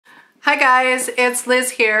Hi guys, it's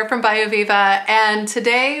Liz here from BioViva, and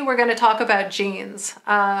today we're going to talk about genes.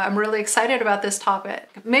 I'm really excited about this topic.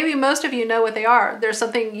 Maybe most of you know what they are. There's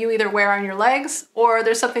something you either wear on your legs or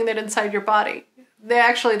there's something that's inside your body.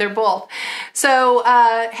 They're both. So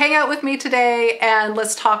hang out with me today and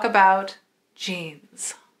let's talk about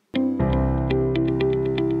genes.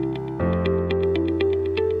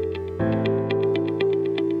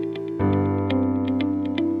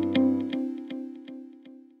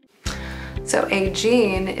 So a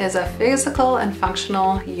gene is a physical and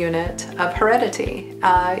functional unit of heredity.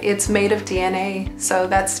 It's made of DNA, so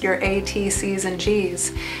that's your A, T, C's, and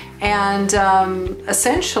G's. And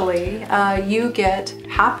essentially, you get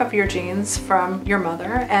half of your genes from your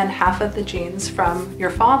mother and half of the genes from your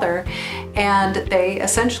father, and they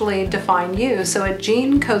essentially define you. So a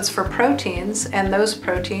gene codes for proteins, and those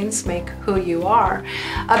proteins make who you are.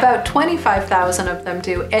 About 25,000 of them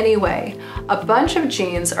do anyway. A bunch of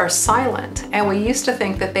genes are silent, and we used to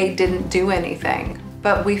think that they didn't do anything.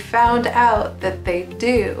 But we found out that they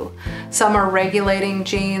do. Some are regulating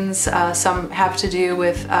genes, some have to do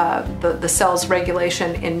with the cell's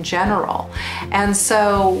regulation in general. And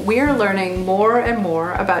so we're learning more and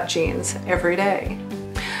more about genes every day.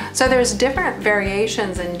 So there's different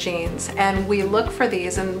variations in genes, and we look for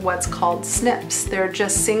these in what's called SNPs. They're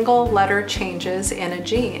just single letter changes in a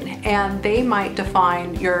gene, and they might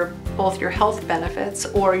define both your health benefits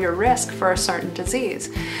or your risk for a certain disease.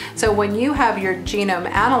 So when you have your genome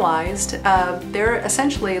analyzed, they're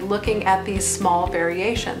essentially looking at these small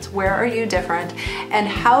variations. Where are you different, and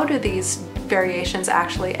how do these variations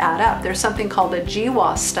actually add up? There's something called a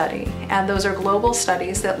GWAS study, and those are global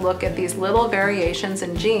studies that look at these little variations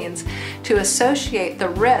in genes to associate the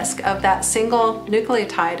risk of that single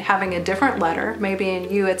nucleotide having a different letter. Maybe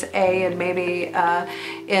in you it's A, and maybe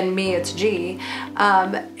in me it's G,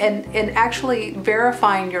 and actually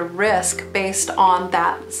verifying your risk based on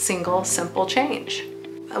that single simple change.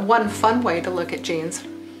 One fun way to look at genes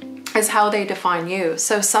is how they define you.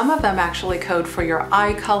 So some of them actually code for your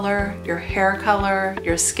eye color, your hair color,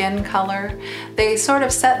 your skin color. They sort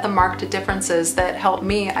of set the marked differences that help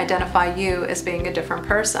me identify you as being a different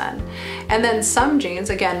person. And then some genes,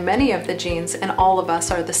 again, many of the genes in all of us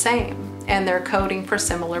are the same, and they're coding for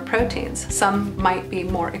similar proteins. Some might be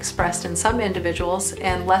more expressed in some individuals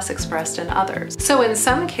and less expressed in others. So in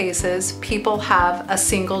some cases, people have a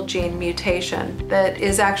single gene mutation that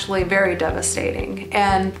is actually very devastating.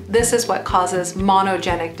 And this is what causes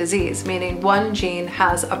monogenic disease, meaning one gene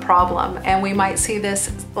has a problem. And we might see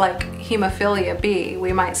this like hemophilia B.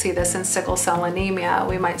 We might see this in sickle cell anemia.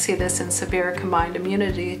 We might see this in severe combined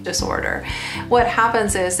immunity disorder. What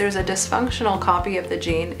happens is there's a dysfunctional copy of the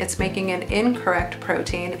gene. It's making an incorrect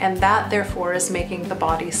protein, and that therefore is making the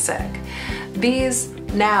body sick. These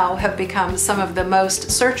now have become some of the most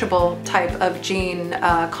searchable type of gene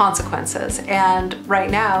consequences, and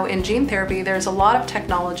right now in gene therapy there's a lot of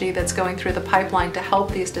technology that's going through the pipeline to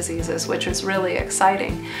help these diseases, which is really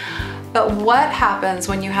exciting. But what happens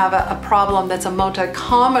when you have a problem that's a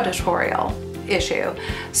multi-combinatorial issue?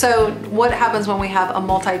 So what happens when we have a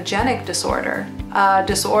multigenic disorder? A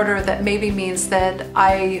disorder that maybe means that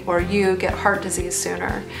I or you get heart disease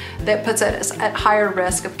sooner, that puts us at higher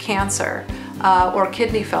risk of cancer or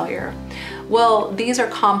kidney failure. Well, these are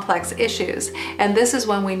complex issues, and this is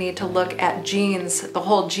when we need to look at genes, the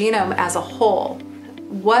whole genome as a whole.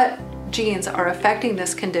 What genes are affecting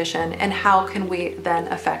this condition, and how can we then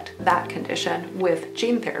affect that condition with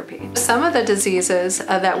gene therapy? Some of the diseases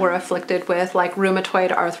that we're afflicted with, like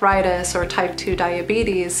rheumatoid arthritis or type 2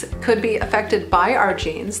 diabetes, could be affected by our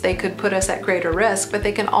genes. They could put us at greater risk, but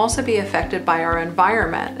they can also be affected by our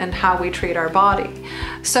environment and how we treat our body.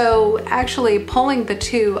 So actually pulling the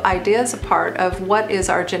two ideas apart of what is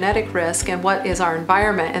our genetic risk and what is our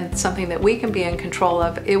environment, and something that we can be in control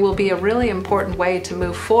of, it will be a really important way to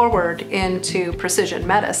move forward into precision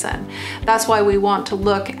medicine. That's why we want to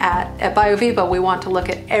look at BioViva, we want to look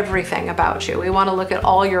at everything about you. We want to look at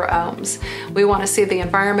all your ohms. We want to see the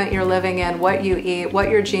environment you're living in, what you eat, what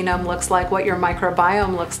your genome looks like, what your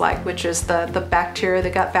microbiome looks like, which is the bacteria, the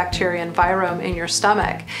gut bacteria and virome in your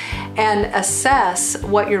stomach, and assess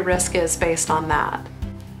what your risk is based on that.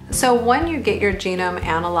 So when you get your genome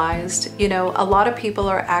analyzed, you know, a lot of people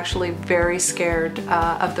are actually very scared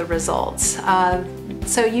of the results.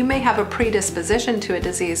 So you may have a predisposition to a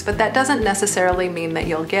disease, but that doesn't necessarily mean that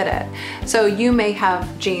you'll get it. So you may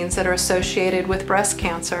have genes that are associated with breast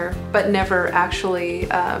cancer, but never actually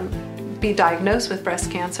be diagnosed with breast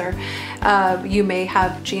cancer. You may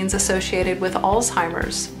have genes associated with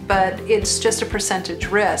Alzheimer's, but it's just a percentage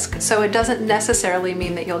risk. So it doesn't necessarily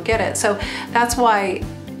mean that you'll get it. So that's why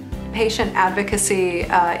patient advocacy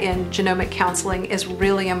in genomic counseling is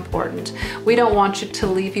really important. We don't want you to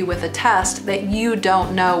leave you with a test that you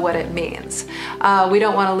don't know what it means. We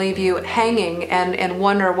don't want to leave you hanging and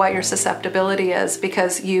wonder what your susceptibility is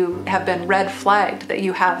because you have been red flagged that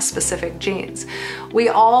you have specific genes. We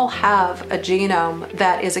all have a genome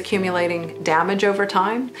that is accumulating damage over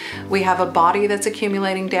time. We have a body that's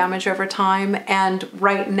accumulating damage over time, and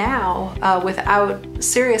right now, without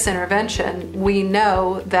serious intervention, we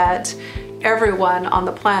know that everyone on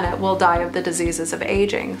the planet will die of the diseases of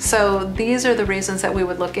aging. So these are the reasons that we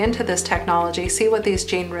would look into this technology, see what these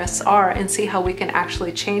gene risks are, and see how we can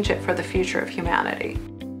actually change it for the future of humanity.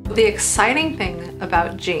 The exciting thing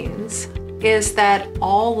about genes is that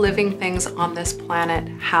all living things on this planet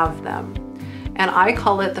have them. And I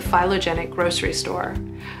call it the phylogenic grocery store.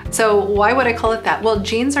 So why would I call it that? Well,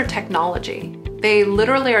 genes are technology. They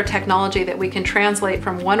literally are technology that we can translate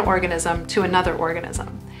from one organism to another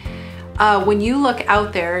organism. When you look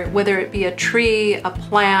out there, whether it be a tree, a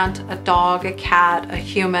plant, a dog, a cat, a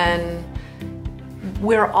human,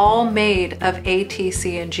 we're all made of A, T,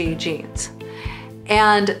 C, and G genes.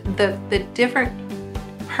 And the different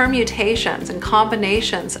permutations and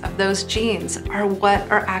combinations of those genes are what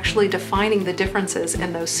are actually defining the differences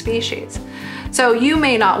in those species. So you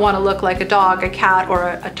may not want to look like a dog, a cat, or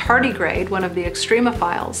a tardigrade, one of the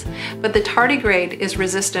extremophiles, but the tardigrade is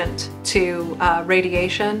resistant to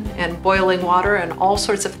radiation and boiling water and all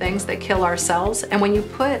sorts of things that kill our cells. And when you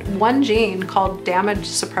put one gene called damage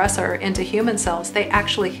suppressor into human cells, they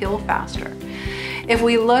actually heal faster. If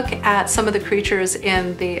we look at some of the creatures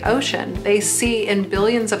in the ocean, they see in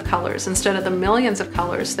billions of colors instead of the millions of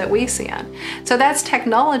colors that we see in. So that's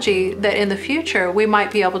technology that in the future we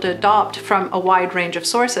might be able to adopt from a wide range of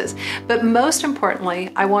sources. But most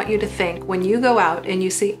importantly, I want you to think when you go out and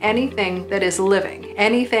you see anything that is living,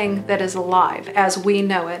 anything that is alive as we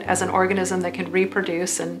know it, as an organism that can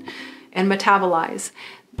reproduce and metabolize,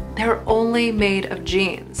 they're only made of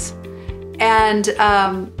genes. And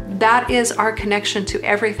that is our connection to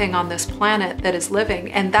everything on this planet that is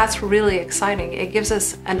living, and that's really exciting. It gives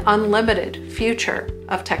us an unlimited future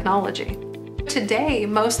of technology. Today,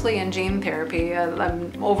 mostly in gene therapy,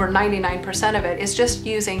 over 99% of it is just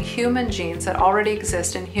using human genes that already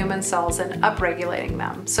exist in human cells and upregulating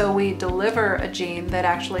them. So we deliver a gene that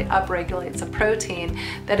actually upregulates a protein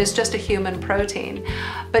that is just a human protein.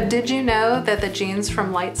 But did you know that the genes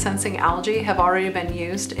from light-sensing algae have already been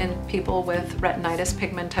used in people with retinitis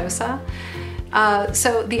pigmentosa?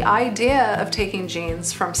 So the idea of taking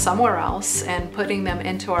genes from somewhere else and putting them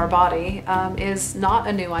into our body is not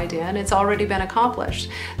a new idea, and it's already been accomplished.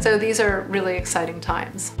 So these are really exciting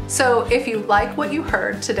times. So if you like what you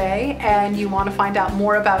heard today and you want to find out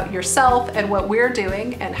more about yourself and what we're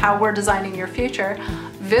doing and how we're designing your future,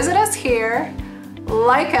 visit us here,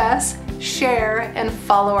 like us, share, and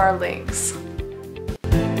follow our links.